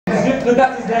Look,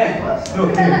 that's his name.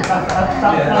 Look, here.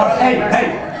 Yeah.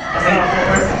 Hey.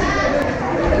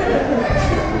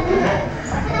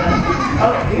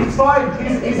 Oh, he's fine.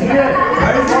 He's here. He's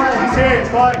here.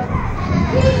 It's fine.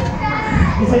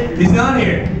 He's not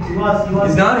here. He was.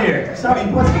 He's not here. Sorry,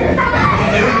 he was here. He's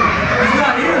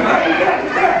not here, man.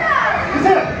 He's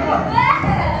here. Come on.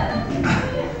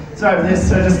 Sorry for this.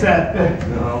 Just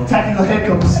technical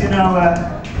hiccups, you know.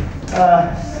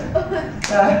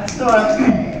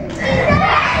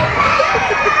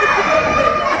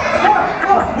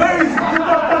 Where is he?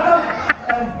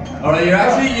 Alright, you're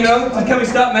actually, you know, can we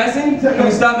stop messing? Can we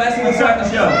stop messing and start the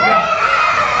show?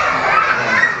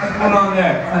 What's going on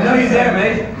there? I know you're there,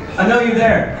 mate. I know you're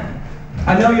there.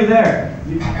 I know you're there.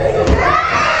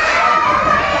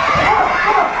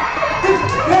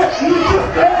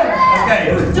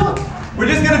 Okay, we're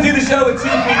just going to do the show with 2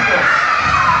 people.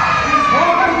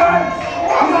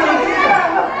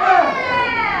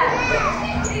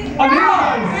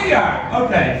 We are.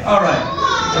 Okay, alright.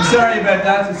 I'm sorry about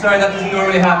that. I'm sorry that doesn't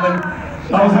normally happen.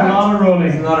 That was a lot of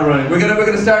rolling. We're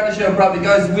gonna start the show properly,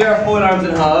 guys. We are Full Arms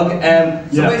and Hog.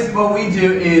 So basically, what we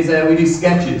do is we do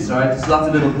sketches. All right, there's lots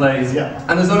of little plays. Yeah.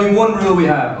 And there's only one rule we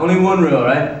have. Only one rule,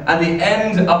 right? At the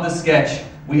end of the sketch,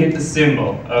 we hit the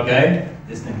symbol. Okay.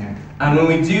 This thing here. And when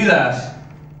we do that,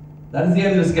 that is the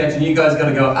end of the sketch, and you guys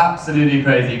gotta go absolutely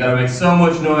crazy. You gotta make so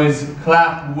much noise,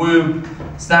 clap, whoop,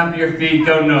 stamp your feet,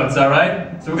 go nuts. All right.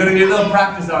 So we're gonna do a little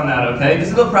practice on that. Okay.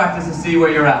 Just a little practice to see where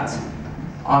you're at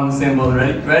on the symbol.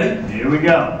 Ready? Ready? Here we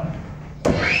go.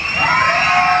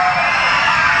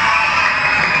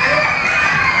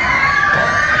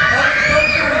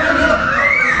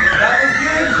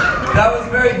 That was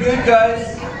very good,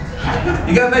 guys.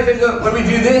 You gotta make sure when we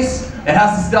do this, it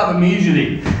has to stop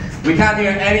immediately. We can't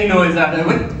hear any noise after.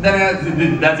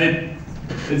 Then that's it.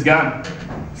 It's gone.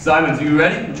 Simon, so you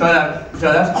ready? Try that.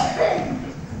 Try that.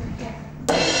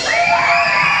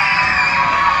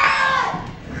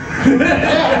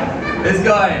 This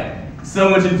guy, so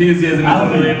much enthusiasm, it's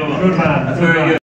unbelievable. Good man. That's very good.